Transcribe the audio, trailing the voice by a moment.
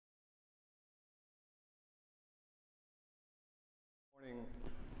morning.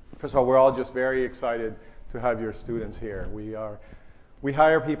 First of all, we're all just very excited to have your students here. We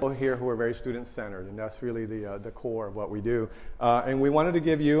hire people here who are very student-centered, and that's really the core of what we do. And we wanted to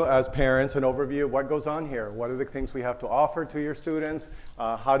give you, as parents, an overview of what goes on here. What are the things we have to offer to your students?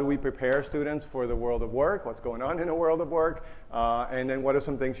 How do we prepare students for the world of work? What's going on in the world of work? And then what are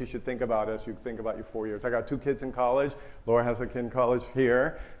some things you should think about as you think about your 4 years? I got 2 kids in college. Laura has a kid in college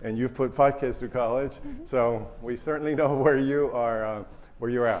here, and you've put 5 kids through college. So we certainly know where you are, where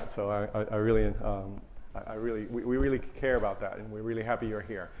you're at. So we really care about that, and we're really happy you're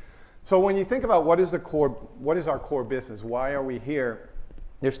here. So when you think about what is our core business, why are we here?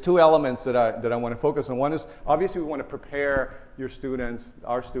 There's 2 elements that I want to focus on. One is obviously we want to prepare your students,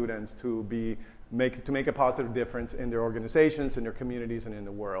 our students, to make a positive difference in their organizations, in their communities, and in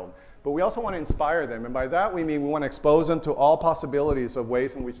the world. But we also want to inspire them, and by that we mean we want to expose them to all possibilities of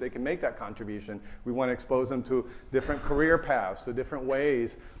ways in which they can make that contribution. We want to expose them to different career paths, to different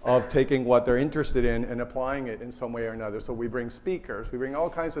ways of taking what they're interested in and applying it in some way or another. So we bring speakers, we bring all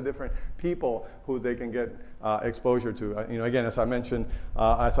kinds of different people who they can get exposure to. Again, as I mentioned,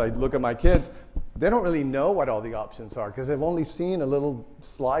 as I look at my kids, they don't really know what all the options are because they've only seen a little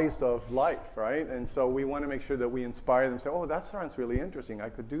slice of life, right? And so we want to make sure that we inspire them, say, oh, that sounds really interesting, I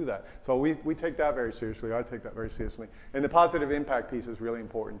could do that. So we take that very seriously. I take that very seriously. And the positive impact piece is really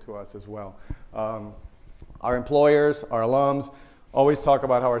important to us as well. Our employers, our alums, always talk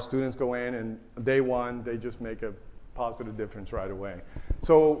about how our students go in and day one, they just make a positive difference right away.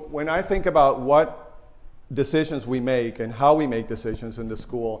 So when I think about what decisions we make and how we make decisions in the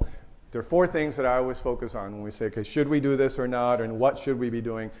school, there are 4 things that I always focus on when we say, okay, should we do this or not, and what should we be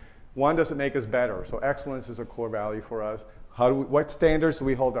doing? One, does it make us better? So excellence is a core value for us. What standards do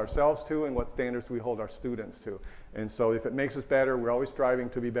we hold ourselves to, and what standards do we hold our students to? And so if it makes us better, we're always striving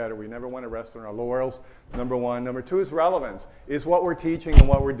to be better. We never want to rest on our laurels, number 1. Number 2 is relevance. Is what we're teaching and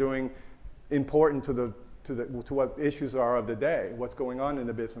what we're doing important to what issues are of the day, what's going on in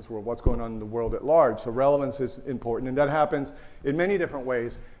the business world, what's going on in the world at large. So relevance is important, and that happens in many different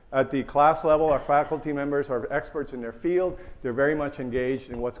ways. At the class level, our faculty members are experts in their field. They're very much engaged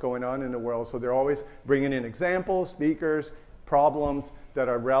in what's going on in the world, so they're always bringing in examples, speakers, problems that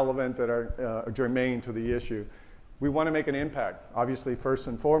are relevant, that are germane to the issue. We want to make an impact, obviously, first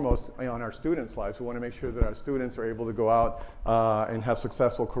and foremost, on our students' lives. We want to make sure that our students are able to go out and have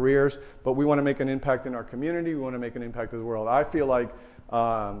successful careers, but we want to make an impact in our community. We want to make an impact in the world. I feel like,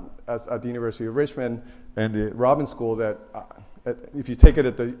 as at the University of Richmond and the Robbins School, that if you take it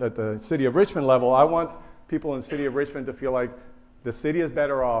at the City of Richmond level, I want people in the City of Richmond to feel like the city is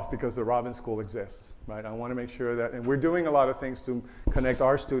better off because the Robbins School exists, right? I want to make sure that, and we're doing a lot of things to connect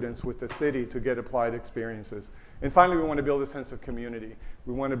our students with the city to get applied experiences. And finally, we want to build a sense of community.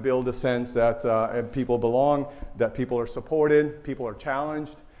 We want to build a sense that people belong, that people are supported, people are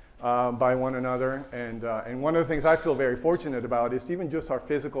challenged by one another. And one of the things I feel very fortunate about is even just our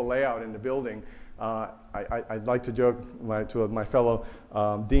physical layout in the building. I'd like to joke to my fellow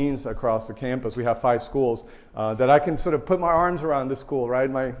deans across the campus, we have 5 schools, that I can sort of put my arms around the school,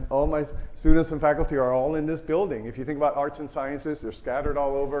 right? All my students and faculty are all in this building. If you think about arts and sciences, they're scattered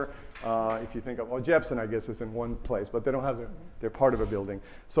all over. If you think of, well, Jepson, I guess, is in one place, but they don't have they're part of a building.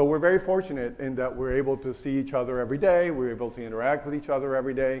 So we're very fortunate in that we're able to see each other every day, we're able to interact with each other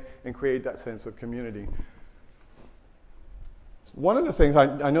every day, and create that sense of community. One of the things,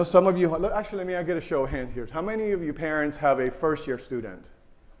 I know some of you, actually let me get a show of hands here. How many of you parents have a first-year student?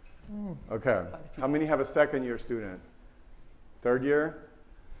 Okay. How many have a second-year student? Third year?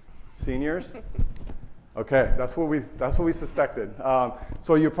 Seniors? Okay, that's what we suspected.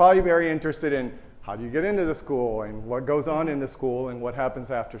 So you're probably very interested in how do you get into the school and what goes on in the school and what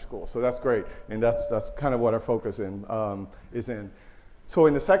happens after school. So that's great, and that's kind of what our focus is in. So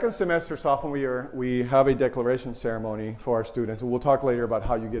in the second semester, sophomore year, we have a declaration ceremony for our students. And we'll talk later about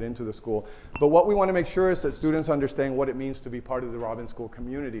how you get into the school. But what we want to make sure is that students understand what it means to be part of the Robbins School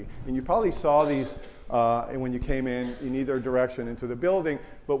community. And you probably saw these when you came in either direction into the building.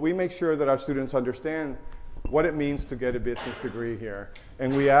 But we make sure that our students understand what it means to get a business degree here.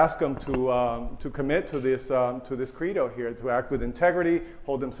 And we ask them to commit to this credo here, to act with integrity,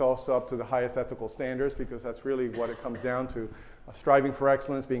 hold themselves up to the highest ethical standards, because that's really what it comes down to. Striving for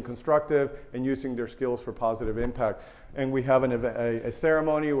excellence, being constructive, and using their skills for positive impact. And we have a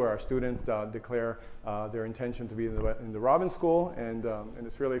ceremony where our students declare their intention to be in the Robbins School, and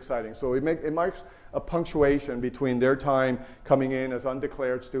it's really exciting. So it marks a punctuation between their time coming in as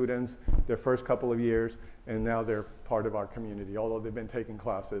undeclared students, their first couple of years, and now they're part of our community, although they've been taking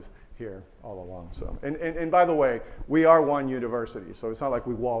classes here all along. So, and by the way, we are one university, so it's not like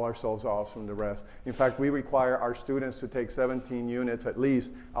we wall ourselves off from the rest. In fact, we require our students to take 17 units at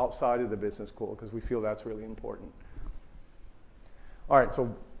least outside of the business school because we feel that's really important. All right,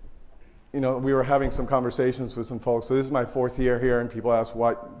 so we were having some conversations with some folks. So this is my 4th year here, and people ask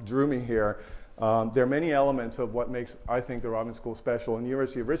what drew me here. There are many elements of what makes, I think, the Robbins School special and the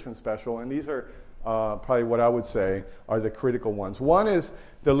University of Richmond special, and these are probably what I would say are the critical ones. One is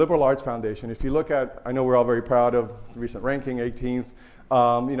the Liberal Arts Foundation. If you look at, I know we're all very proud of the recent ranking, 18th.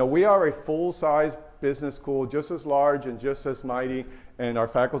 We are a full-size business school, just as large and just as mighty, and our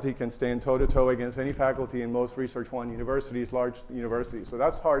faculty can stand toe-to-toe against any faculty in most Research One universities, large universities. So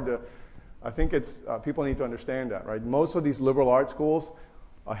that's hard to, I think it's, people need to understand that, right? Most of these liberal arts schools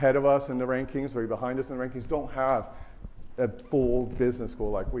ahead of us in the rankings or behind us in the rankings don't have a full business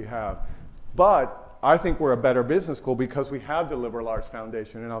school like we have. But I think we're a better business school because we have the Liberal Arts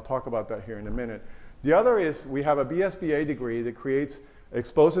Foundation, and I'll talk about that here in a minute. The other is we have a BSBA degree that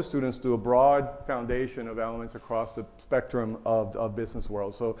exposes students to a broad foundation of elements across the spectrum of business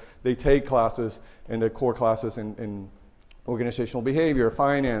world. So they take classes in the core classes in organizational behavior,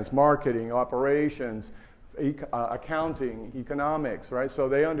 finance, marketing, operations, accounting, economics, right? So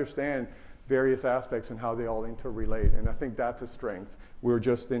they understand various aspects and how they all interrelate, and I think that's a strength. We were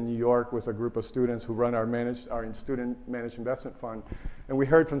just in New York with a group of students who run our student managed investment fund, and we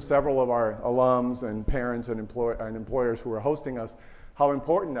heard from several of our alums and parents and employers who were hosting us how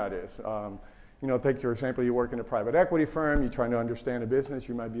important that is. Take your example, you work in a private equity firm, you're trying to understand a business,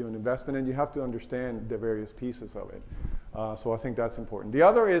 you might be an investment, and you have to understand the various pieces of it. So I think that's important. The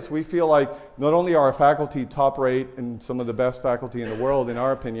other is we feel like not only are our faculty top rate and some of the best faculty in the world, in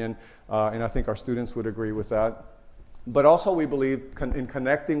our opinion, and I think our students would agree with that, but also we believe in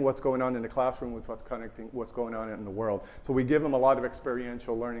connecting what's going on in the classroom with what's going on in the world. So we give them a lot of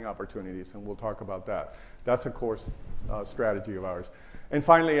experiential learning opportunities, and we'll talk about that. That's a core strategy of ours. And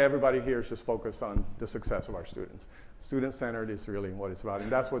finally, everybody here is just focused on the success of our students. Student-centered is really what it's about,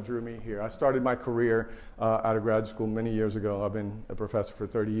 and that's what drew me here. I started my career out of grad school many years ago. I've been a professor for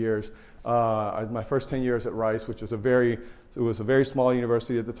 30 years. My first 10 years at Rice, which was a very small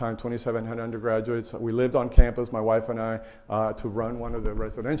university at the time, 2,700 undergraduates. We lived on campus, my wife and I, to run one of the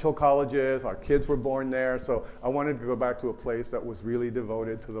residential colleges. Our kids were born there, so I wanted to go back to a place that was really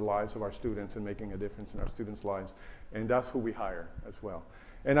devoted to the lives of our students and making a difference in our students' lives. And that's who we hire as well.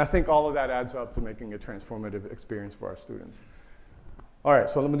 And I think all of that adds up to making a transformative experience for our students. All right,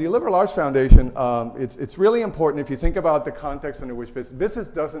 so the Liberal Arts Foundation, it's really important if you think about the context under which business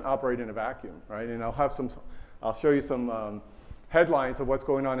doesn't operate in a vacuum, right? And I'll show you some headlines of what's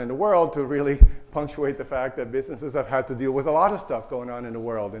going on in the world to really punctuate the fact that businesses have had to deal with a lot of stuff going on in the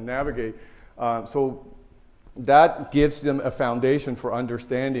world and navigate. So that gives them a foundation for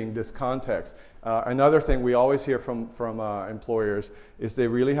understanding this context. Another thing we always hear from employers is they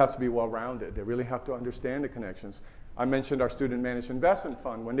really have to be well-rounded. They really have to understand the connections. I mentioned our student managed investment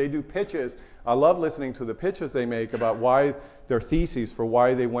fund. When they do pitches, I love listening to the pitches they make about why their theses for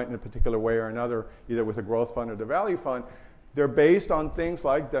why they went in a particular way or another, either with a growth fund or the value fund. They're based on things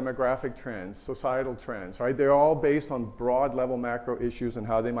like demographic trends, societal trends, right? They're all based on broad level macro issues and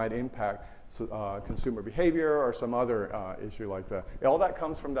how they might impact consumer behavior or some other issue like that. All that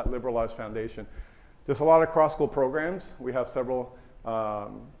comes from that Liberal Arts Foundation. There's a lot of cross-school programs. We have several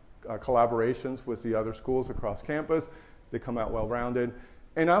collaborations with the other schools across campus. They come out well-rounded.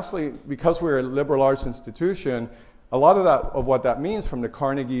 And honestly, because we're a liberal arts institution, a lot of what that means from the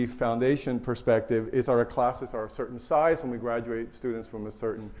Carnegie Foundation perspective is our classes are a certain size and we graduate students from a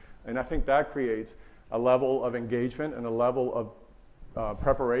certain, and I think that creates a level of engagement and a level of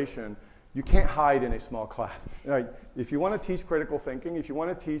preparation. You can't hide in a small class. If you want to teach critical thinking, if you want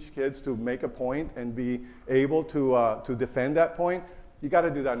to teach kids to make a point and be able to defend that point, you got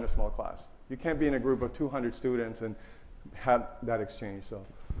to do that in a small class. You can't be in a group of 200 students and have that exchange. So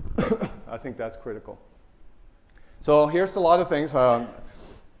I think that's critical. So here's a lot of things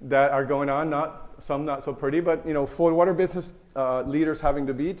that are going on, some not so pretty, but for what are business leaders having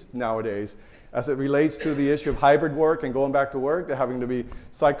to be nowadays? As it relates to the issue of hybrid work and going back to work, they're having to be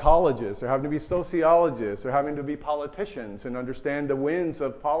psychologists, they're having to be sociologists, they're having to be politicians and understand the winds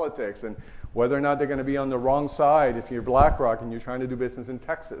of politics and whether or not they're going to be on the wrong side. If you're BlackRock and you're trying to do business in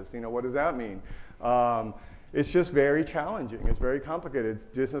Texas, what does that mean? It's just very challenging. It's very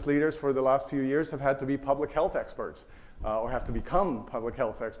complicated. Business leaders for the last few years have had to be public health experts or have to become public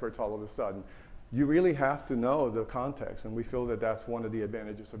health experts all of a sudden. You really have to know the context, and we feel that that's one of the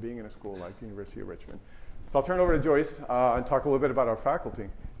advantages of being in a school like the University of Richmond. So I'll turn it over to Joyce and talk a little bit about our faculty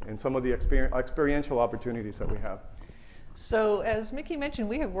and some of the experiential opportunities that we have. So as Mickey mentioned,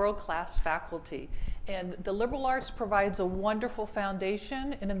 we have world-class faculty, and the liberal arts provides a wonderful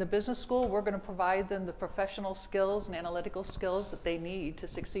foundation, and in the business school we're going to provide them the professional skills and analytical skills that they need to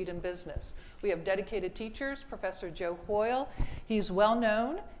succeed in business. We have dedicated teachers. Professor Joe Hoyle, he's well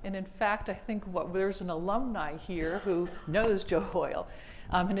known, and in fact I think there's an alumni here who knows Joe Hoyle.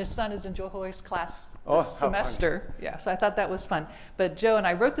 And his son is in Joe Hoyle's class this semester. Yeah, so I thought that was fun. But Joe, and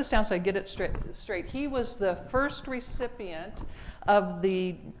I wrote this down so I get it straight. He was the first recipient of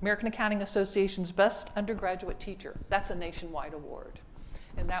the American Accounting Association's Best Undergraduate Teacher. That's a nationwide award.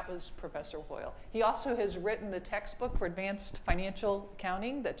 And that was Professor Hoyle. He also has written the textbook for advanced financial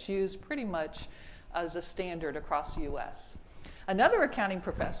accounting that's used pretty much as a standard across the US. Another accounting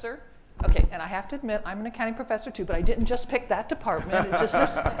professor, okay, and I have to admit, I'm an accounting professor too, but I didn't just pick that department. It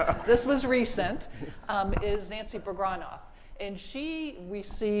just this was recent, is Nancy Bergranoff. And she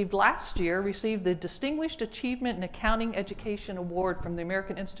last year received the Distinguished Achievement in Accounting Education Award from the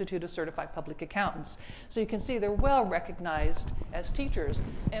American Institute of Certified Public Accountants. So you can see they're well recognized as teachers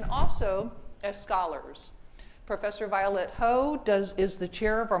and also as scholars. Professor Violet Ho is the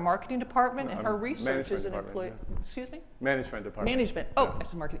chair of our marketing department, and her research is an employee. Yeah. Excuse me? Management department. Management. Oh, yeah. I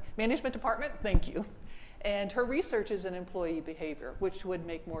said marketing. Management department. Thank you. And her research is in employee behavior, which would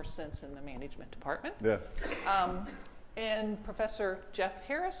make more sense in the management department. Yes. And Professor Jeff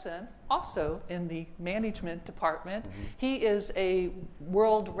Harrison, also in the management department, he is a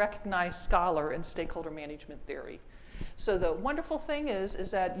world-recognized scholar in stakeholder management theory. So the wonderful thing is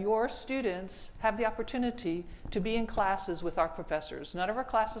that your students have the opportunity to be in classes with our professors. None of our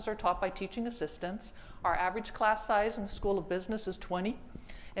classes are taught by teaching assistants. Our average class size in the School of Business is 20,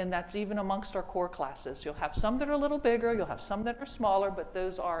 and that's even amongst our core classes. You'll have some that are a little bigger, you'll have some that are smaller, but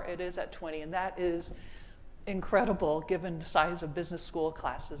it is at 20, and that is incredible given the size of business school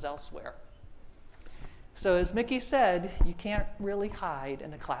classes elsewhere. So as Mickey said, you can't really hide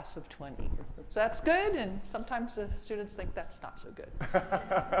in a class of 20. So that's good, and sometimes the students think that's not so good.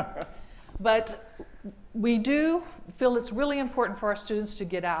 But we do feel it's really important for our students to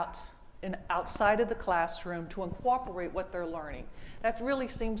get out and outside of the classroom to incorporate what they're learning. That really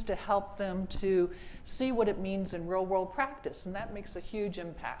seems to help them to see what it means in real world practice, and that makes a huge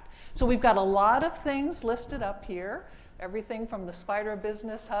impact. So we've got a lot of things listed up here, everything from the Spider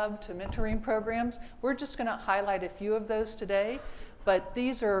Business Hub to mentoring programs. We're just going to highlight a few of those today, but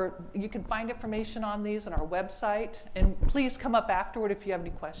you can find information on these on our website, and please come up afterward if you have any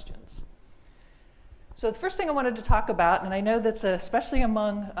questions. So the first thing I wanted to talk about, and I know that's especially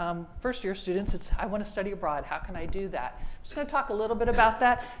among first-year students, it's I want to study abroad. How can I do that? I'm just going to talk a little bit about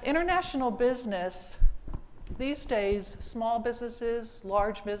that. International business, these days, small businesses,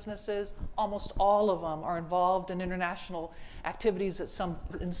 large businesses, almost all of them are involved in international activities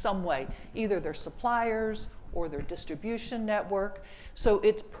in some way. Either they're suppliers or their distribution network. So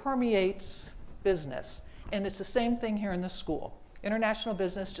it permeates business. And it's the same thing here in the school. International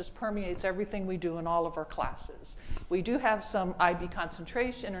business just permeates everything we do in all of our classes. We do have some IB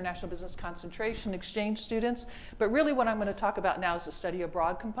concentration, international business concentration, exchange students, but really what I'm going to talk about now is the study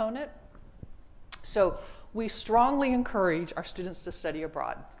abroad component. So we strongly encourage our students to study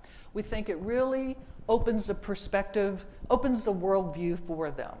abroad. We think it really opens the perspective, opens the worldview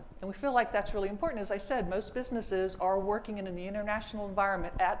for them. And we feel like that's really important. As I said, most businesses are working in the international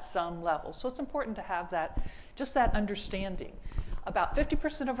environment at some level. So it's important to have just that understanding. About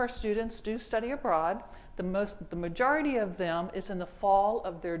 50% of our students do study abroad. The majority of them is in the fall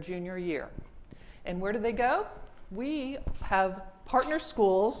of their junior year. And where do they go? We have partner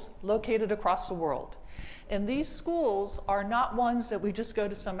schools located across the world. And these schools are not ones that we just go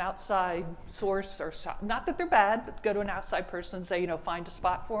to some outside source, or not that they're bad, but go to an outside person and say, find a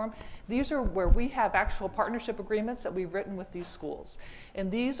spot for them. These are where we have actual partnership agreements that we've written with these schools. And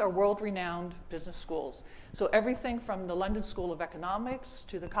these are world-renowned business schools. So everything from the London School of Economics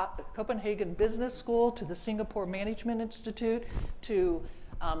to the Copenhagen Business School to the Singapore Management Institute to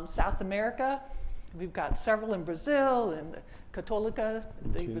South America. We've got several in Brazil and Católica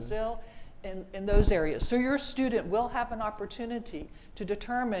de Brazil. In those areas. So your student will have an opportunity to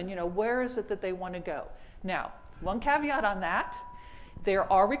determine, where is it that they want to go. Now, one caveat on that,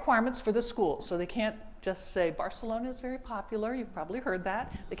 there are requirements for the school. So they can't just say, Barcelona is very popular. You've probably heard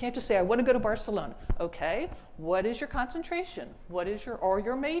that. They can't just say, I want to go to Barcelona. Okay, what is your concentration? What is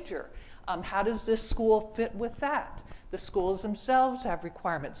your major? How does this school fit with that? The schools themselves have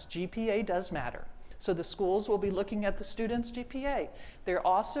requirements. GPA does matter. So the schools will be looking at the student's GPA. There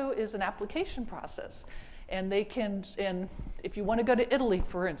also is an application process. And if you want to go to Italy,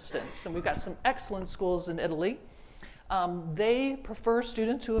 for instance, and we've got some excellent schools in Italy, they prefer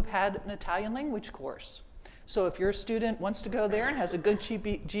students who have had an Italian language course. So if your student wants to go there and has a good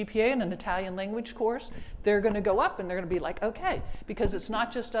GPA in an Italian language course, they're going to go up and they're going to be like, okay, because it's not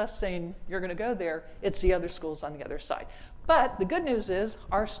just us saying you're going to go there, it's the other schools on the other side. But the good news is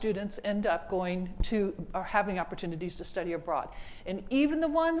our students end up are having opportunities to study abroad. And even the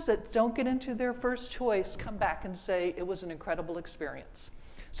ones that don't get into their first choice come back and say it was an incredible experience.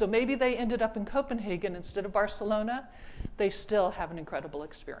 So maybe they ended up in Copenhagen instead of Barcelona. They still have an incredible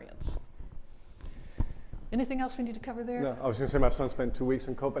experience. Anything else we need to cover there? No, I was going to say my son spent 2 weeks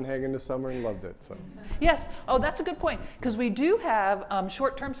in Copenhagen this summer and loved it. So. Yes. Oh, that's a good point, because we do have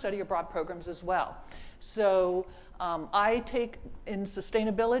short-term study abroad programs as well. So I take in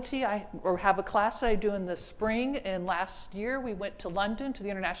sustainability, or have a class that I do in the spring, and last year we went to London to the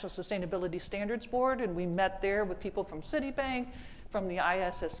International Sustainability Standards Board, and we met there with people from Citibank, from the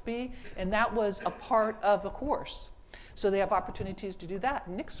ISSB, and that was a part of a course. So they have opportunities to do that.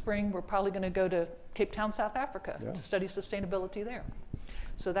 Next spring, we're probably going to go to Cape Town, South Africa, to study sustainability there.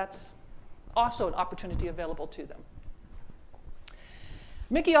 So that's also an opportunity available to them.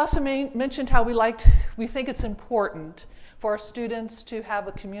 Mickey also mentioned how we think it's important for our students to have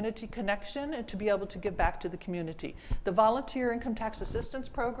a community connection and to be able to give back to the community. The Volunteer Income Tax Assistance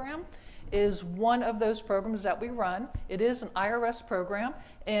Program is one of those programs that we run. It is an IRS program,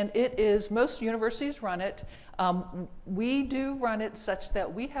 and most universities run it. We do run it such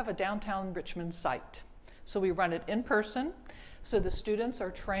that we have a downtown Richmond site. So we run it in person. So the students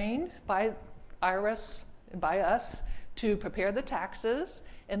are trained by IRS, by us, to prepare the taxes.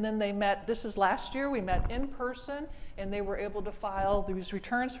 And then this is last year, we met in person, and they were able to file these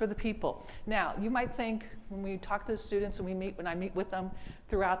returns for the people. Now, you might think when we talk to the students and when I meet with them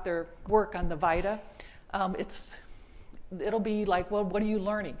throughout their work on the VITA, it'll be like, well, what are you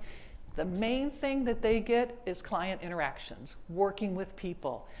learning? The main thing that they get is client interactions, working with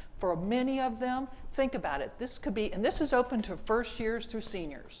people. For many of them, think about it. This could be, and this is open to first years through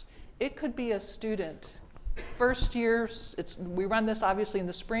seniors. It could be a student, first years, we run this obviously in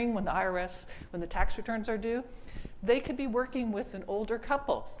the spring when the tax returns are due. They could be working with an older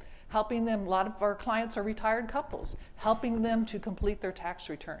couple, helping them. A lot of our clients are retired couples, helping them to complete their tax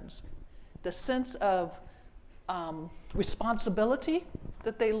returns. The sense of responsibility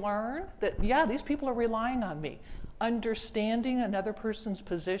that they learn, that, yeah, these people are relying on me. Understanding another person's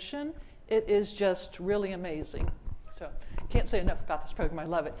position, it is just really amazing. So can't say enough about this program. I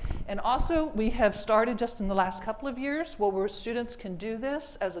love it. And also, we have started just in the last couple of years where students can do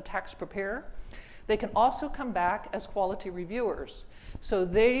this as a tax preparer. They can also come back as quality reviewers. So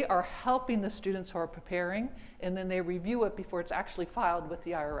they are helping the students who are preparing, and then they review it before it's actually filed with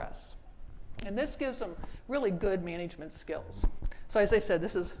the IRS. And this gives them really good management skills. So as I said,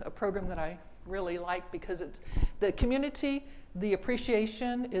 this is a program that I really like because the community, the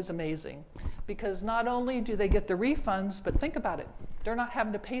appreciation is amazing. Because not only do they get the refunds, but think about it. They're not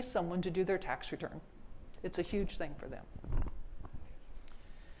having to pay someone to do their tax return. It's a huge thing for them.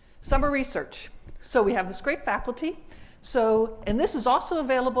 Summer research. So we have this great faculty. And this is also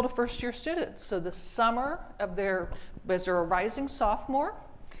available to first-year students. So the summer as they're a rising sophomore,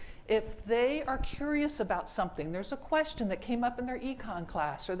 if they are curious about something, there's a question that came up in their econ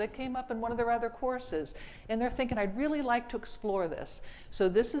class or that came up in one of their other courses, and they're thinking, I'd really like to explore this. So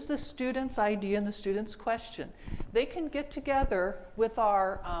this is the student's idea and the student's question. They can get together with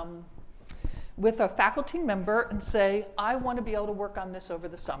a faculty member and say, I want to be able to work on this over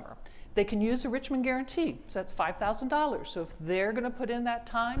the summer. They can use a Richmond guarantee, so that's $5,000. So if they're going to put in that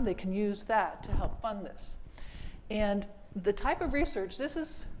time, they can use that to help fund this. And the type of research, this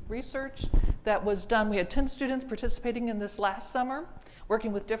is research that was done. We had 10 students participating in this last summer,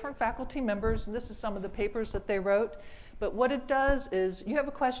 working with different faculty members, and this is some of the papers that they wrote. But what it does is, you have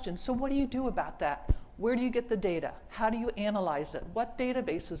a question, so what do you do about that? Where do you get the data? How do you analyze it? What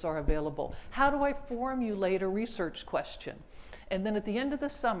databases are available? How do I formulate a research question? And then at the end of the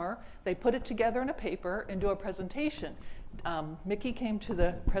summer, they put it together in a paper and do a presentation. Mickey came to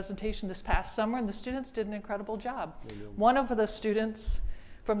the presentation this past summer, and the students did an incredible job. One of the students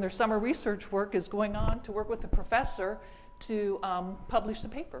from their summer research work is going on to work with the professor to publish the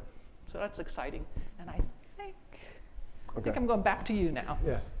paper. So that's exciting. And I think I'm going back to you now.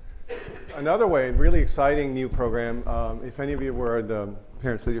 Yes. Another way, really exciting new program, if any of you were at the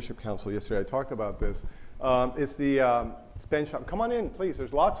Parents Leadership Council yesterday, I talked about this, is the Spend Shop. Come on in, please.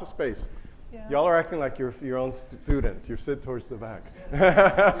 There's lots of space. Yeah. Y'all are acting like you're your own students. You sit towards the back.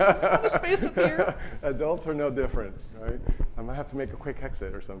 There's a space up here. Adults are no different, right? I might have to make a quick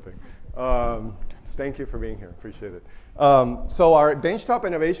exit or something. Thank you for being here. Appreciate it. So our Benchtop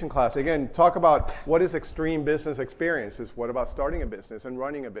Innovation class, again, talk about what is extreme business experiences. What about starting a business and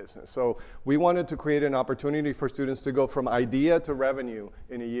running a business? So we wanted to create an opportunity for students to go from idea to revenue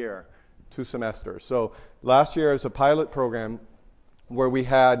in a year, 2 semesters. So last year is a pilot program where we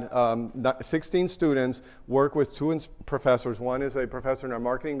had 16 students work with 2 professors. One is a professor in our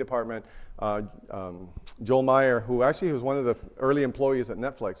marketing department, Joel Meyer, who actually was one of the early employees at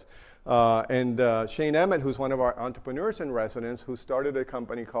Netflix. And Shane Emmett, who's one of our entrepreneurs in residence, who started a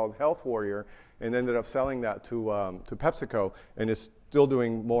company called Health Warrior and ended up selling that to PepsiCo and is still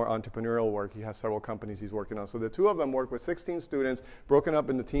doing more entrepreneurial work. He has several companies he's working on. So the 2 of them work with 16 students, broken up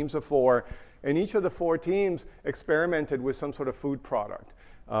into teams of 4, and each of the 4 teams experimented with some sort of food product.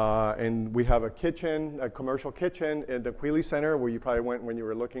 And we have a kitchen, a commercial kitchen at the Quealy Center, where you probably went when you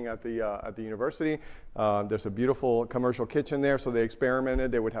were looking at the university. There's a beautiful commercial kitchen there, so they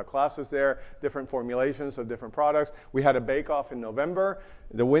experimented. They would have classes there, different formulations of different products. We had a bake-off in November.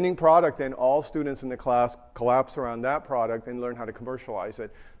 The winning product, then all students in the class collapse around that product and learn how to commercialize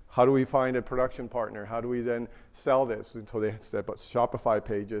it. How do we find a production partner? How do we then sell this? And so they set up Shopify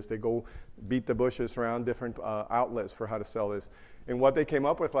pages. They go beat the bushes around different outlets for how to sell this. And what they came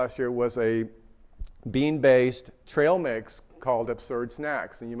up with last year was a bean-based trail mix called Absurd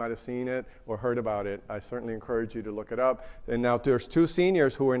Snacks. And you might have seen it or heard about it. I certainly encourage you to look it up. And now there's 2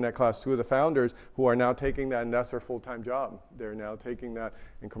 seniors who are in that class, 2 of the founders, who are now taking that, and that's their full-time job. They're now taking that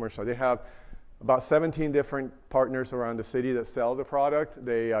and commercialize. They have about 17 different partners around the city that sell the product.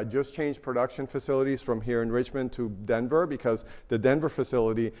 They just changed production facilities from here in Richmond to Denver, because the Denver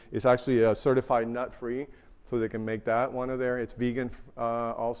facility is actually certified nut-free, so they can make that one of their. It's vegan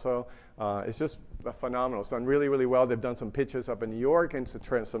also. It's just phenomenal. It's done really, really well. They've done some pitches up in New York and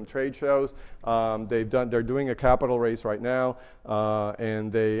some trade shows. They're doing a capital raise right now,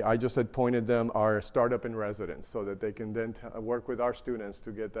 and I just appointed them our startup in residence, so that they can then work with our students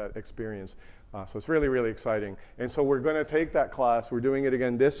to get that experience. So it's really, really exciting. And so we're going to take that class. We're doing it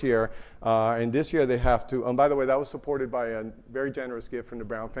again this year. And this year they have to, and by the way, that was supported by a very generous gift from the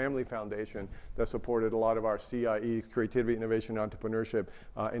Brown Family Foundation that supported a lot of our CIE, Creativity, Innovation, Entrepreneurship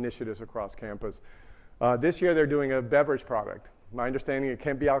initiatives across campus. This year they're doing a beverage product. My understanding, it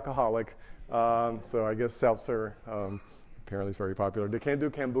can't be alcoholic. So I guess seltzer apparently is very popular. They can't do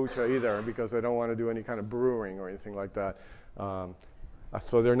kombucha either, because they don't want to do any kind of brewing or anything like that.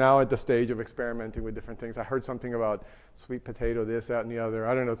 So they're now at the stage of experimenting with different things. I heard something about sweet potato, this, that, and the other.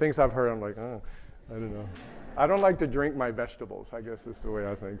 I don't know. Things I've heard, I'm like, oh, I don't know. I don't like to drink my vegetables, I guess is the way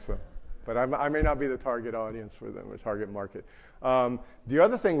I think so. But I may not be the target audience for them, or target market. The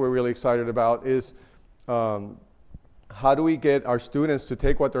other thing we're really excited about is how do we get our students to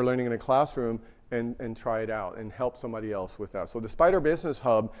take what they're learning in a classroom and try it out and help somebody else with that. So the Spider Business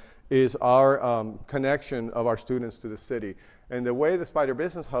Hub is our connection of our students to the city. And the way the Spider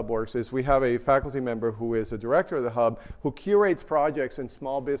Business Hub works is we have a faculty member who is the director of the hub, who curates projects in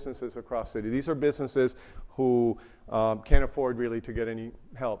small businesses across the city. These are businesses who can't afford really to get any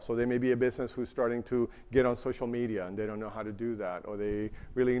help. So they may be a business who's starting to get on social media and they don't know how to do that, or they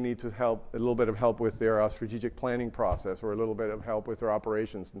really need to a little bit of help with their strategic planning process, or a little bit of help with their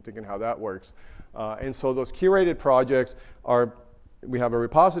operations and thinking how that works. And so those curated projects we have a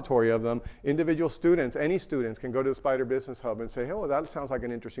repository of them. Individual students, any students, can go to the Spider Business Hub and say, hey, well, that sounds like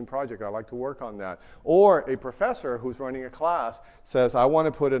an interesting project. I'd like to work on that. Or a professor who's running a class says, I want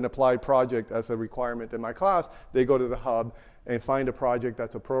to put an applied project as a requirement in my class. They go to the hub and find a project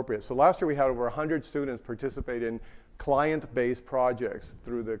that's appropriate. So last year we had over 100 students participate in client-based projects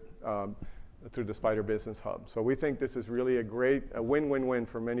through the Spider Business Hub. So we think this is really a win-win-win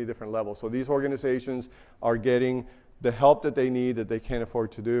for many different levels. So these organizations are getting the help that they need, that they can't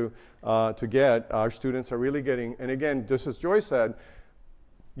afford to get. Our students are really getting, and again, just as Joyce said,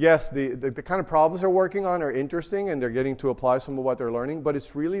 yes, the kind of problems they're working on are interesting, and they're getting to apply some of what they're learning, but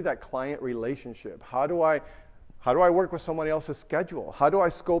it's really that client relationship. How do I work with somebody else's schedule? How do I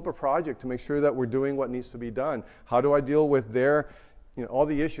scope a project to make sure that we're doing what needs to be done? How do I deal with all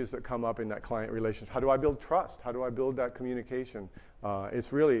the issues that come up in that client relationship? How do I build trust? How do I build that communication?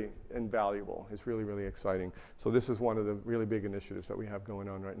 It's really invaluable. It's really, really exciting. So this is one of the really big initiatives that we have going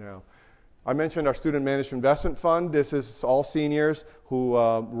on right now. I mentioned our Student Managed Investment Fund. This is all seniors who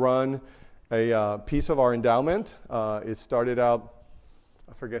run a piece of our endowment. It started out,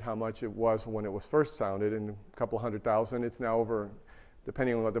 I forget how much it was when it was first founded, in a couple $100,000. It's now over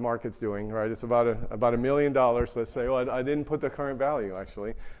depending on what the market's doing, right? It's about $1 million. Let's say, well, I didn't put the current value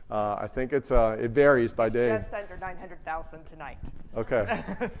actually. I think it varies by day. Just under 900,000 tonight. Okay.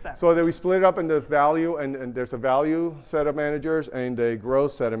 So then we split it up into value, and there's a value set of managers and a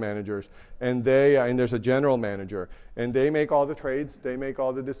growth set of managers, and there's a general manager, and they make all the trades, they make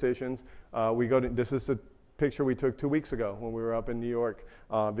all the decisions. This is the picture we took 2 weeks ago when we were up in New York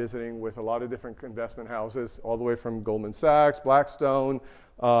visiting with a lot of different investment houses, all the way from Goldman Sachs, Blackstone.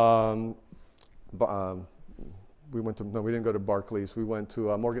 We didn't go to Barclays. We went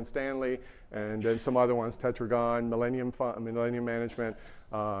to Morgan Stanley, and then some other ones, Tetragon, Millennium Management,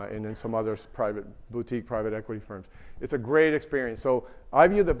 and then some other boutique private equity firms. It's a great experience. So I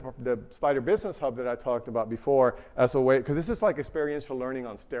view the Spider Business Hub that I talked about before as a way, because this is like experiential learning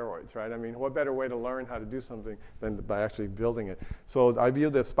on steroids, right? I mean, what better way to learn how to do something than by actually building it? So I view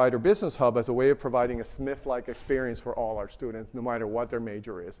the Spider Business Hub as a way of providing a Smith-like experience for all our students, no matter what their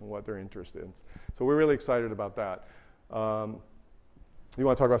major is and what they're interested in. So we're really excited about that. You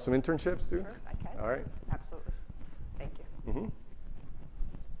want to talk about some internships, too? Sure, I can. All right. Absolutely. Thank you. Mm-hmm.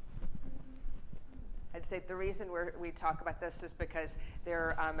 I'd say the reason we talk about this is because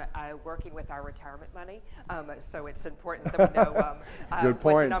they're working with our retirement money, so it's important that we know what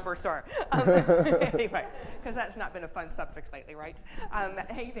the numbers are. Anyway, because that's not been a fun subject lately, right?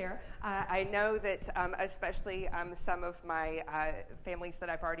 Hey there. I know that especially some of my families that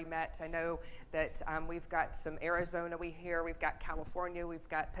I've already met, I know that we've got some Arizona we've got California, we've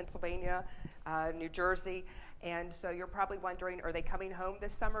got Pennsylvania, New Jersey. And so you're probably wondering, are they coming home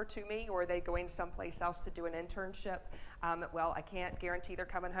this summer to me, or are they going someplace else to do an internship? Well, I can't guarantee they're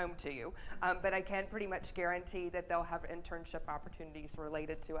coming home to you, but I can pretty much guarantee that they'll have internship opportunities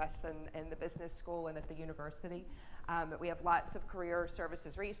related to us in the business school and at the university. We have lots of career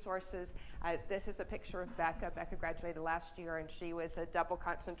services resources. This is a picture of Becca. Becca graduated last year, and she was a double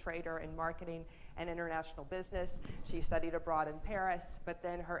concentrator in marketing and international business. She studied abroad in Paris, but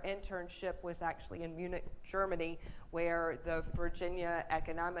then her internship was actually in Munich, Germany, where the Virginia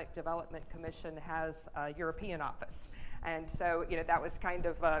Economic Development Commission has a European office. And so, that was kind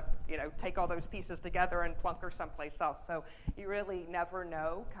of, take all those pieces together and plunk her someplace else. So you really never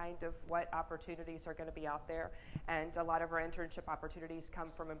know kind of what opportunities are going to be out there. And a lot of our internship opportunities come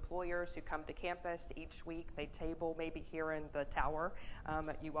from employers who come to campus each week. They table maybe here in the tower.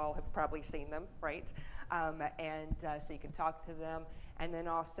 You all have probably seen them, right? So you can talk to them. And then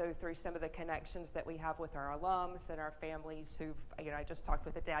also through some of the connections that we have with our alums and our families who've, I just talked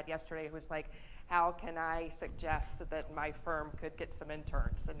with a dad yesterday who was like, how can I suggest that my firm could get some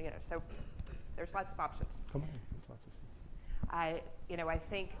interns? And, so there's lots of options. Come on, there's lots of stuff. I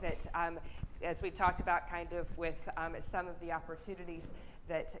think that as we talked about kind of with some of the opportunities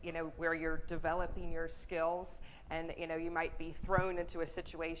that, where you're developing your skills and, you might be thrown into a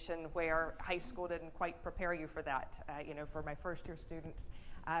situation where high school didn't quite prepare you for that. For my first year students,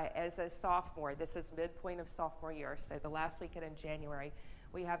 as a sophomore, this is midpoint of sophomore year, so the last weekend in January,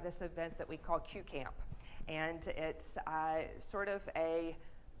 we have this event that we call Q Camp. And it's sort of a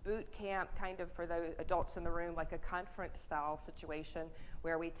boot camp kind of for the adults in the room, like a conference style situation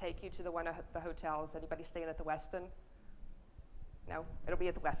where we take you to one of the hotels. Anybody staying at the Westin? No, it'll be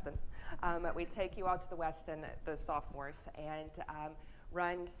at the Westin. We take you out to the Westin, the sophomores, and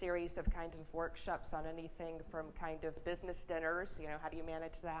run series of kind of workshops on anything from kind of business dinners, how do you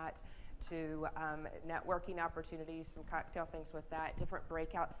manage that, to networking opportunities, some cocktail things with that, different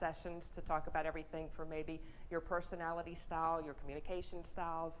breakout sessions to talk about everything from maybe your personality style, your communication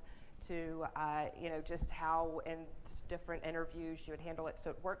styles, to just how in different interviews you would handle it. So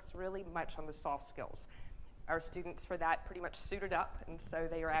it works really much on the soft skills. Our students for that pretty much suited up, and so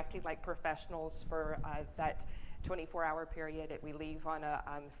they are acting like professionals for that 24-hour period. We leave on a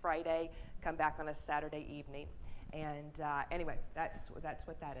Friday, come back on a Saturday evening. And anyway, that's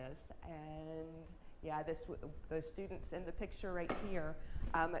what that is. And yeah, those students in the picture right here,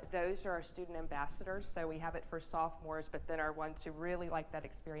 those are our student ambassadors. So we have it for sophomores, but then our ones who really like that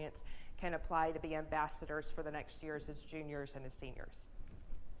experience can apply to be ambassadors for the next years as juniors and as seniors.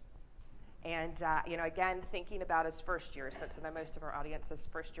 And again, thinking about as first years, since I know most of our audience is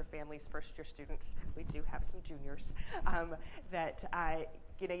first year families, first year students, we do have some juniors,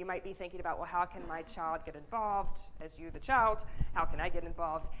 you might be thinking about, well, how can my child get involved? As you, the child, how can I get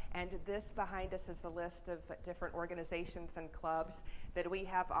involved? And this behind us is the list of different organizations and clubs that we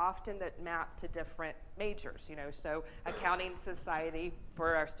have often that map to different majors. So Accounting Society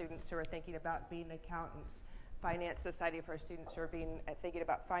for our students who are thinking about being accountants. Finance Society for our students who are thinking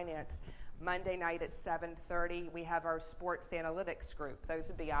about finance. Monday night at 7:30, we have our sports analytics group. Those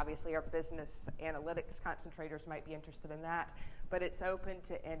would be obviously our business analytics concentrators might be interested in that, but it's open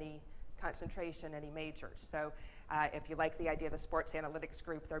to any concentration, any majors. So if you like the idea of the sports analytics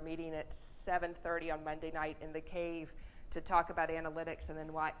group, they're meeting at 7:30 on Monday night in the cave to talk about analytics and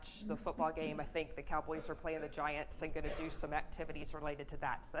then watch the football game. I think the Cowboys are playing the Giants and going to do some activities related to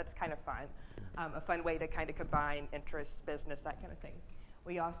that. So that's kind of fun, a fun way to kind of combine interests, business, that kind of thing.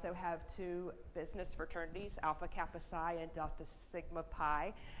 We also have 2 business fraternities, Alpha Kappa Psi and Delta Sigma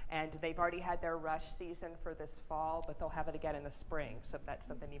Pi, and they've already had their rush season for this fall, but they'll have it again in the spring, so if that's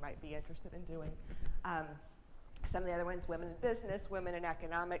something you might be interested in doing. Some of the other ones, women in business, women in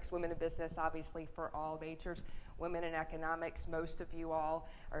economics, women in business obviously for all majors. Women in economics, most of you all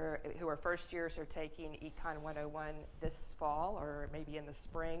who are first years are taking Econ 101 this fall or maybe in the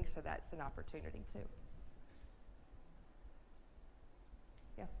spring, so that's an opportunity too.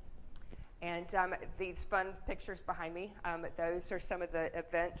 And these fun pictures behind me, those are some of the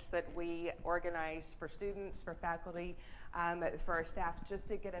events that we organize for students, for faculty, for our staff, just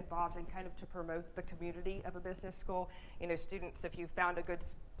to get involved and kind of to promote the community of a business school. You know, students, if you found a good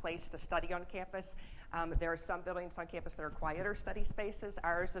place to study on campus, there are some buildings on campus that are quieter study spaces.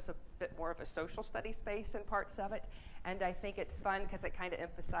 Ours is a bit more of a social study space in parts of it. And I think it's fun because it kind of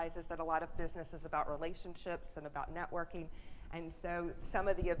emphasizes that a lot of business is about relationships and about networking. And so some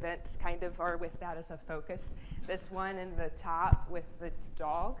of the events kind of are with that as a focus. This one in the top with the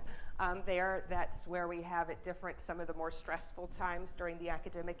dog there, that's where we have at some of the more stressful times during the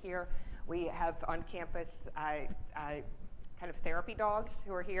academic year. We have on campus kind of therapy dogs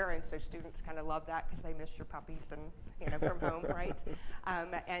who are here, and so students kind of love that because they miss your puppies and from home, right?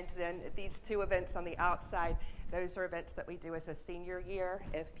 And then these 2 events on the outside, those are events that we do as a senior year.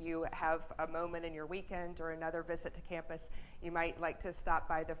 If you have a moment in your weekend or another visit to campus, you might like to stop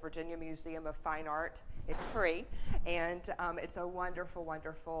by the Virginia Museum of Fine Art. It's free, and it's a wonderful,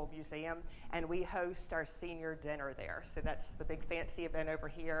 wonderful museum, and we host our senior dinner there. So that's the big fancy event over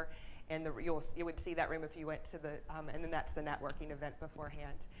here. And you would see that room if you went to the, and then that's the networking event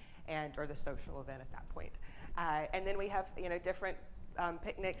beforehand, or the social event at that point. And then we have, different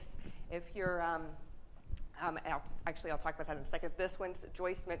picnics. If you're, I'll talk about that in a second. This one's,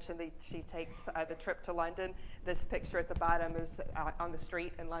 Joyce mentioned that she takes the trip to London. This picture at the bottom is on the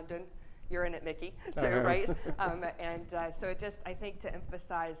street in London. You're in it, Mickey, too, right? So it just, I think, to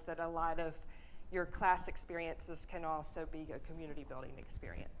emphasize that a lot of your class experiences can also be a community building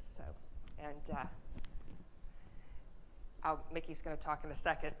experience. So, and Mickey's going to talk in a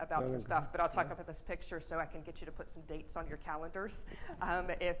second about some stuff, but I'll talk about this picture so I can get you to put some dates on your calendars.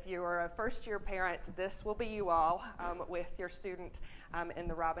 If you're a first-year parent, this will be you all with your student in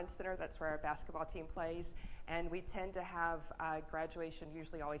the Robbins Center. That's where our basketball team plays. And we tend to have graduation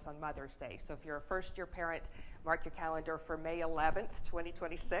usually always on Mother's Day. So if you're a first-year parent, mark your calendar for May 11th,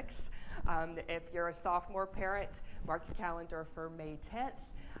 2026. If you're a sophomore parent, mark your calendar for May 10th.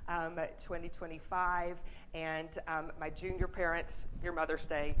 2025, and my junior parents, your Mother's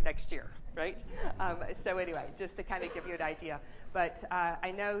Day next year, right? So anyway, just to kind of give you an idea. But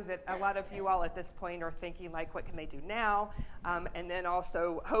I know that a lot of you all at this point are thinking, like, what can they do now? And then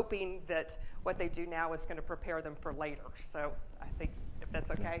also hoping that what they do now is going to prepare them for later. So I think, if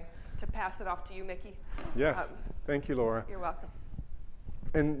that's okay, to pass it off to you, Mickey. Yes, thank you, Laura. You're welcome.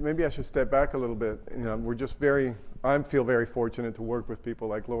 And maybe I should step back a little bit. We're just I feel very fortunate to work with people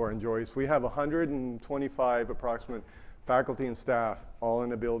like Laura and Joyce. We have 125 approximate faculty and staff all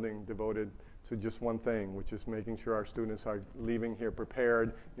in a building devoted to just one thing, which is making sure our students are leaving here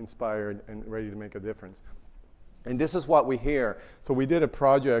prepared, inspired, and ready to make a difference. And this is what we hear. So we did a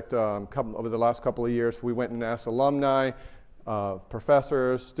project over the last couple of years. We went and asked alumni,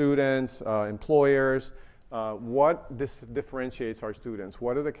 professors, students, employers, what differentiates our students?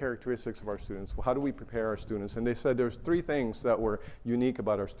 What are the characteristics of our students? How do we prepare our students? And they said there's 3 things that were unique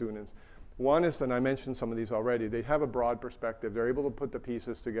about our students. One is, and I mentioned some of these already, they have a broad perspective. They're able to put the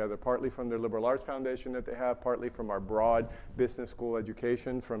pieces together, partly from their liberal arts foundation that they have, partly from our broad business school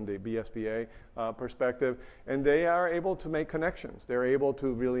education from the BSBA perspective. And they are able to make connections. They're able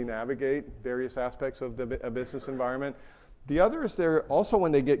to really navigate various aspects of the business environment. The other is they're also,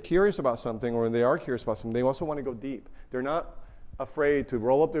 when they get curious about something, or when they are curious about something, they also want to go deep. They're not afraid to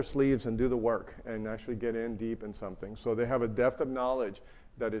roll up their sleeves and do the work and actually get in deep in something. So they have a depth of knowledge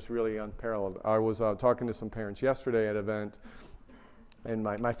that is really unparalleled. I was talking to some parents yesterday at an event, and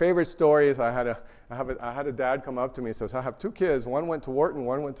my favorite story is I had a dad come up to me and says, I have 2 kids. One went to Wharton,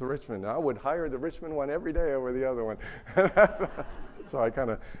 one went to Richmond. I would hire the Richmond one every day over the other one. So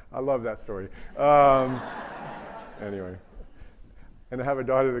I love that story. Anyway. And I have a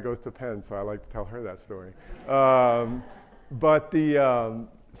daughter that goes to Penn, so I like to tell her that story.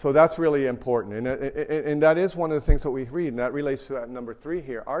 So that's really important. And that is one of the things that we read, and that relates to that number 3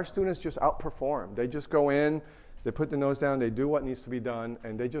 here. Our students just outperform. They just go in, they put the nose down, they do what needs to be done,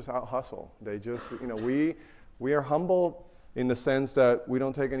 and they just out-hustle. They just, we are humble in the sense that we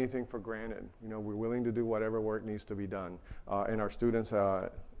don't take anything for granted. We're willing to do whatever work needs to be done. And our students,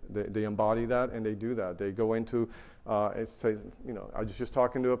 they embody that, and they do that. They go into, I was just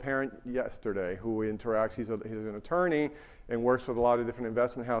talking to a parent yesterday who interacts. He's an attorney and works with a lot of different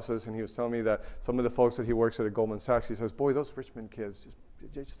investment houses, and he was telling me that some of the folks that he works at Goldman Sachs, he says, boy, those Richmond kids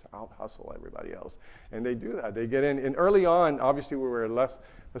they just out-hustle everybody else. And they do that. They get in. And early on, obviously, we were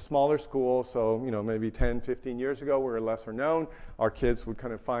a smaller school, so maybe 10, 15 years ago, we were lesser known. Our kids would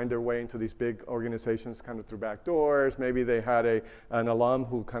kind of find their way into these big organizations kind of through back doors. Maybe they had an alum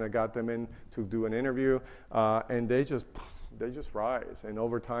who kind of got them in to do an interview, and they just rise. And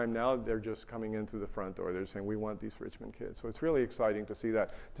over time now, they're just coming into the front door. They're saying, we want these Richmond kids. So it's really exciting to see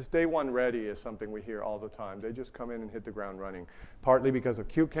that. This day one ready is something we hear all the time. They just come in and hit the ground running, partly because of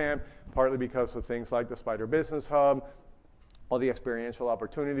Q Camp, partly because of things like the Spider Business Hub, all the experiential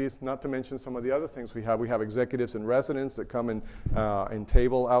opportunities, not to mention some of the other things we have. We have executives and residents that come and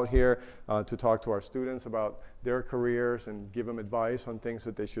table out here to talk to our students about their careers and give them advice on things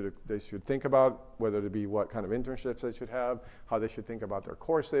that they should think about, whether it be what kind of internships they should have, how they should think about their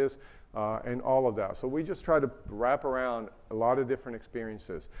courses, and all of that. So we just try to wrap around a lot of different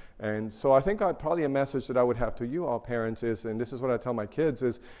experiences. And so I think probably a message that I would have to you all parents is, and this is what I tell my kids,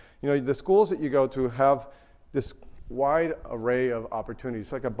 is the schools that you go to have this wide array of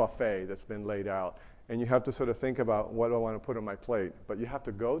opportunities, like a buffet that's been laid out. And you have to sort of think about what do I want to put on my plate. But you have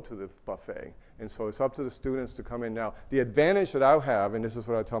to go to the buffet. And so it's up to the students to come in now. The advantage that I have, and this is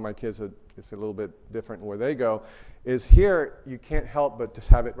what I tell my kids that it's a little bit different where they go, is here you can't help but just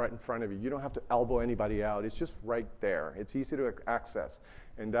have it right in front of you. You don't have to elbow anybody out. It's just right there. It's easy to access.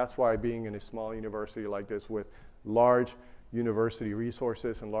 And that's why being in a small university like this with large university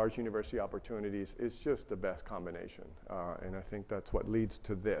resources and large university opportunities is just the best combination. And I think that's what leads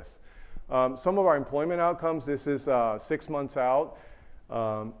to this. Some of our employment outcomes, this is 6 months out.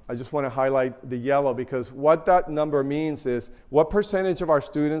 I just want to highlight the yellow because what that number means is what percentage of our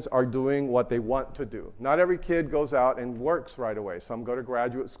students are doing what they want to do. Not every kid goes out and works right away. Some go to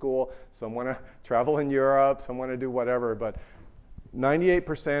graduate school, some want to travel in Europe, some want to do whatever, but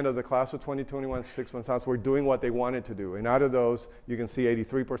 98% of the class of 2021 6 months out were doing what they wanted to do. And out of those, you can see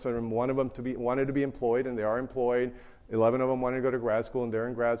 83% of them, one of them wanted to be employed, and they are employed. 11 of them wanted to go to grad school, and they're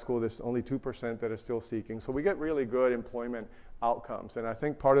in grad school. There's only 2% that are still seeking. So we get really good employment outcomes. And I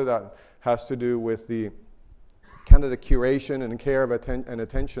think part of that has to do with the kind of the curation and care of and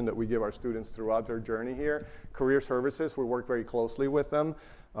attention that we give our students throughout their journey here. Career Services, we work very closely with them,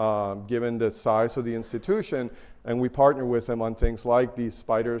 given the size of the institution, and we partner with them on things like these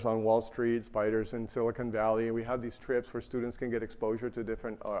spiders on Wall Street, spiders in Silicon Valley. We have these trips where students can get exposure to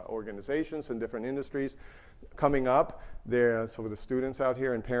different organizations and different industries. Coming up, so with the students out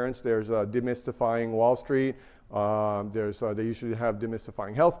here and parents, there's Demystifying Wall Street. They usually have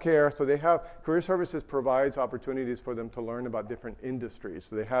Demystifying Healthcare. So they have, Career Services provides opportunities for them to learn about different industries.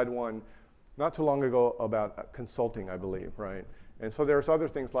 So they had one not too long ago about consulting, I believe, right? And so there's other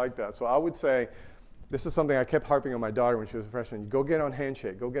things like that. So I would say, this is something I kept harping on my daughter when she was a freshman. Go get on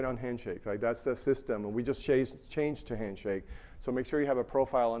Handshake. Go get on Handshake. Right? That's the system. And we just changed to Handshake. So make sure you have a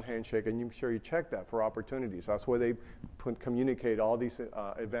profile on Handshake, and make sure you check that for opportunities. That's where they communicate all these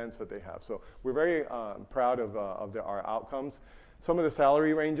events that they have. So we're very proud of our outcomes. Some of the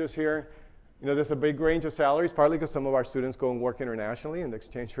salary ranges here. There's a big range of salaries, partly because some of our students go and work internationally, and the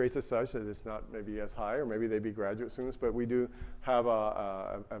exchange rates are such that it's not maybe as high, or maybe they be graduate students, but we do have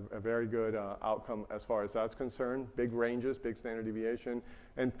a very good outcome as far as that's concerned. Big ranges, big standard deviation,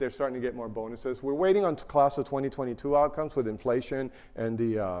 and they're starting to get more bonuses. We're waiting on class of 2022 outcomes with inflation and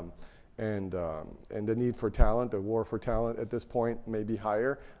the need for talent, the war for talent at this point may be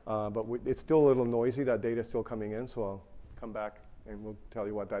higher, but it's still a little noisy. That data is still coming in, so I'll come back and we'll tell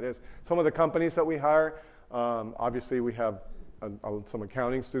you what that is. Some of the companies that we hire, obviously we have some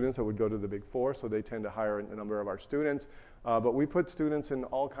accounting students that would go to the Big Four, so they tend to hire a number of our students. But we put students in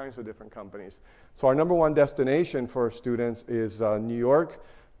all kinds of different companies. So our number one destination for students is New York.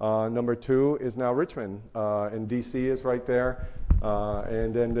 Number two is now Richmond, and DC is right there.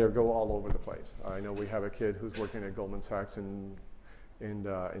 And then they go all over the place. I know we have a kid who's working at Goldman Sachs in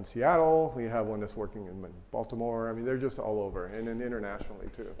in Seattle. We have one that's working in Baltimore. I mean, they're just all over, and then internationally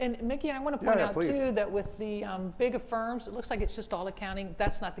too. And Mickey, I want to point out please. too that with the big firms, it looks like it's just all accounting.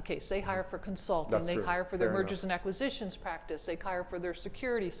 That's not the case. They hire for consulting. That's they true. hire for their Fair mergers and acquisitions practice. They hire for their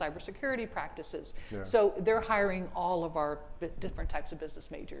cybersecurity practices. Yeah. So they're hiring all of our different types of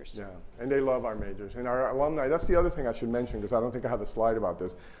business majors. Yeah, and they love our majors. And our alumni, that's the other thing I should mention, because I don't think I have a slide about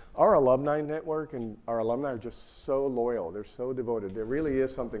this. Our alumni network and our alumni are just so loyal. They're so devoted. There really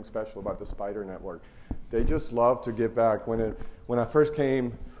is something special about the Spider Network. They just love to give back. When I first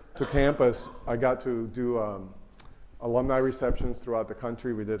came to campus, I got to do alumni receptions throughout the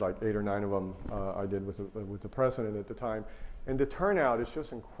country. We did like 8 or 9 of them. I did with the president at the time. And the turnout is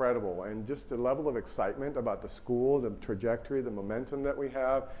just incredible. And just the level of excitement about the school, the trajectory, the momentum that we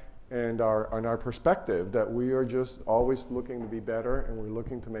have, and our perspective that we are just always looking to be better, and we're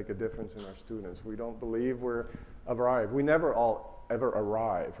looking to make a difference in our students. We don't believe we're arrived. We never ever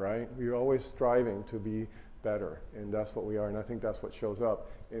arrive, right? We're always striving to be better, and that's what we are, and I think that's what shows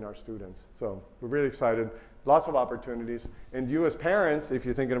up in our students. So we're really excited. Lots of opportunities. And you as parents, if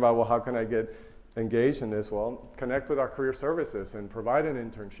you're thinking about, well, how can I get engaged in this? Well, connect with our career services and provide an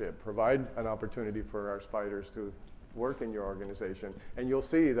internship, provide an opportunity for our spiders to work in your organization, and you'll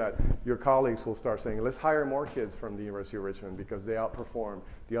see that your colleagues will start saying, let's hire more kids from the University of Richmond because they outperform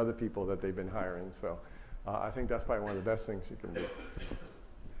the other people that they've been hiring. So I think that's probably one of the best things you can do.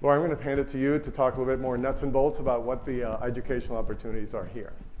 Laura, I'm going to hand it to you to talk a little bit more nuts and bolts about what the educational opportunities are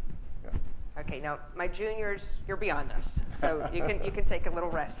here. Okay, now my juniors, you're beyond this, so you can take a little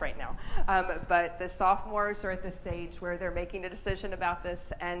rest right now. But the sophomores are at the stage where they're making a decision about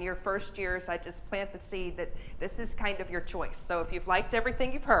this, and your first years, I just plant the seed that this is kind of your choice. So if you've liked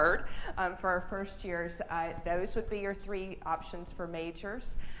everything you've heard for our first years, those would be your 3 options for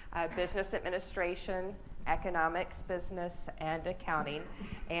majors: business administration, economics, business, and accounting.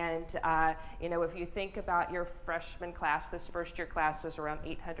 And you know, if you think about your freshman class, this first year class was around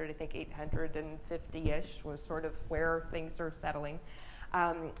 800, I think 850-ish was sort of where things are settling.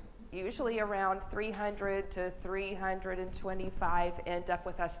 Usually around 300 to 325 end up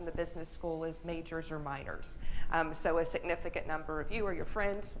with us in the business school as majors or minors. So a significant number of you or your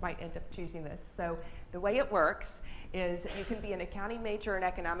friends might end up choosing this. So the way it works is you can be an accounting major, an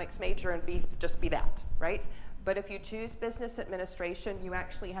economics major, and just be that, right? But if you choose business administration, you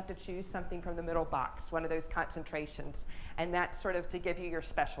actually have to choose something from the middle box, one of those concentrations, and that's sort of to give you your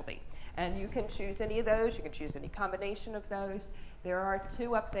specialty. And you can choose any of those, you can choose any combination of those. There are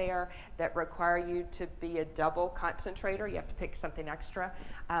 2 up there that require you to be a double concentrator. You have to pick something extra.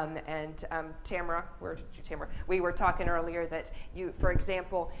 Tamara, where's you, Tamara? We were talking earlier that you, for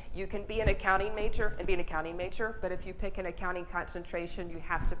example, you can be an accounting major and be an accounting major, but if you pick an accounting concentration, you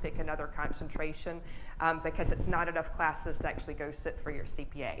have to pick another concentration because it's not enough classes to actually go sit for your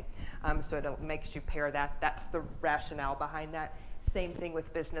CPA. So it makes you pair that. That's the rationale behind that. Same thing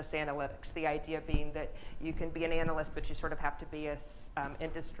with business analytics, the idea being that you can be an analyst, but you sort of have to be a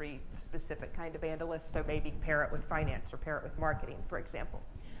industry-specific kind of analyst, so maybe pair it with finance or pair it with marketing, for example.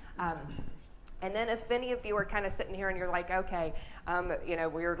 And then if any of you are kind of sitting here and you're like, okay, you know,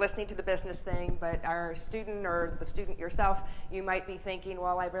 we're listening to the business thing, but our student or the student yourself, you might be thinking,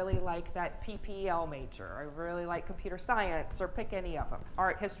 well, I really like that PPL major, I really like computer science, or pick any of them,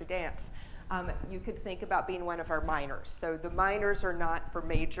 art, history, dance. You could think about being one of our minors. So the minors are not for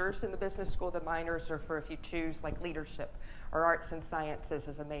majors in the business school. The minors are for if you choose like leadership or arts and sciences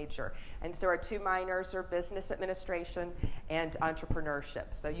as a major. And so our 2 minors are business administration and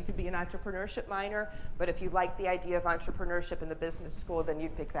entrepreneurship. So you could be an entrepreneurship minor, but if you like the idea of entrepreneurship in the business school, then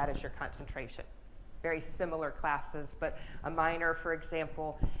you'd pick that as your concentration. Very similar classes, but a minor, for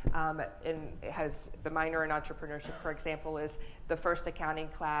example, has the minor in entrepreneurship, for example, is the first accounting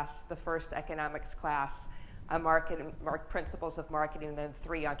class, the first economics class, principles of marketing, and then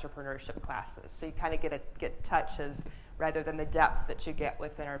 3 entrepreneurship classes. So you kind of get touches rather than the depth that you get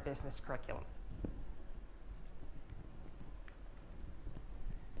within our business curriculum.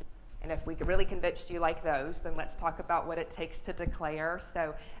 And if we could really convince you like those, then let's talk about what it takes to declare.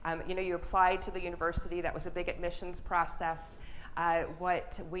 So, you know, you applied to the university. That was a big admissions process.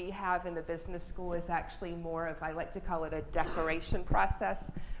 What we have in the business school is actually more of, I like to call it a declaration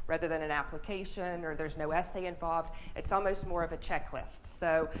process rather than an application, or there's no essay involved. It's almost more of a checklist.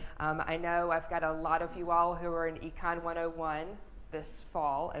 So I know I've got a lot of you all who are in Econ 101 this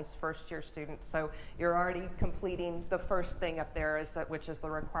fall as first-year students. So you're already completing the first thing up there, which is the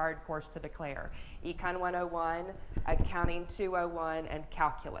required course to declare. Econ 101, Accounting 201, and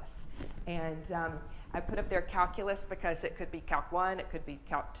Calculus. And I put up there calculus because it could be Calc 1, it could be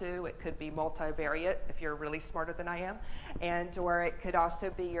Calc 2, it could be multivariate if you're really smarter than I am, and or it could also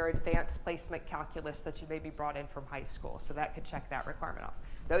be your advanced placement calculus that you maybe brought in from high school. So that could check that requirement off.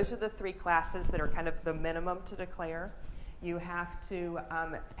 Those are the 3 classes that are kind of the minimum to declare. You have to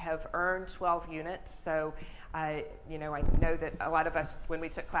have earned 12 units. So, you know, I know that a lot of us, when we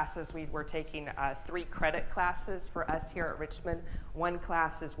took classes, we were taking 3 credit classes for us here at Richmond. 1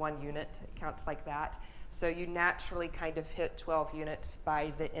 class is 1 unit. It counts like that. So you naturally kind of hit 12 units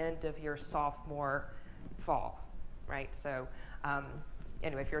by the end of your sophomore fall, right? So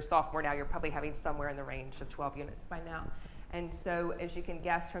anyway, if you're a sophomore now, you're probably having somewhere in the range of 12 units by now. And so, as you can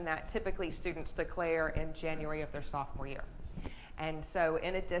guess from that, typically students declare in January of their sophomore year. And so,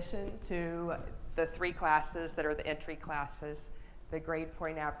 in addition to the 3 classes that are the entry classes, the grade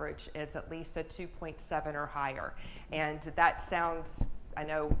point average is at least a 2.7 or higher. And that sounds, I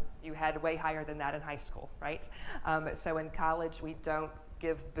know you had way higher than that in high school, right? So in college, we don't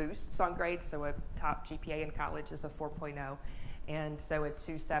give boosts on grades. So a top GPA in college is a 4.0. And so a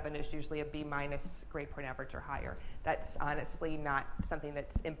 2.7 is usually a B- grade point average or higher. That's honestly not something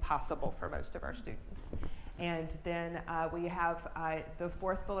that's impossible for most of our students. And then we have the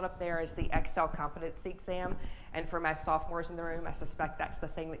 4th bullet up there is the Excel competency exam. And for my sophomores in the room, I suspect that's the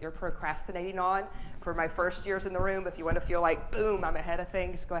thing that you're procrastinating on. For my first years in the room, if you want to feel like, boom, I'm ahead of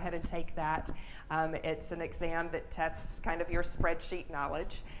things, go ahead and take that. It's an exam that tests kind of your spreadsheet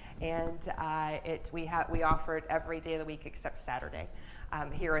knowledge. And we offer it every day of the week except Saturday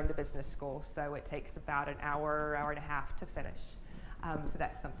here in the business school. So it takes about an hour, hour and a half to finish. So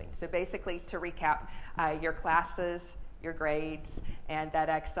that's something. So basically, to recap, your classes, your grades, and that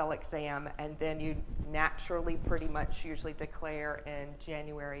Excel exam, and then you naturally pretty much usually declare in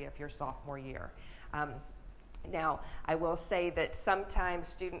January of your sophomore year. Now, I will say that sometimes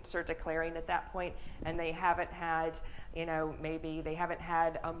students are declaring at that point and they haven't had, you know, maybe they haven't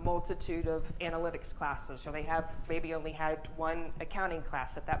had a multitude of analytics classes, or they have maybe only had 1 accounting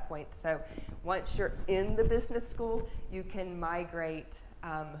class at that point. So once you're in the business school, you can migrate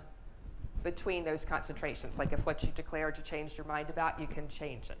between those concentrations. Like if what you declared you changed your mind about, you can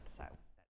change it. So.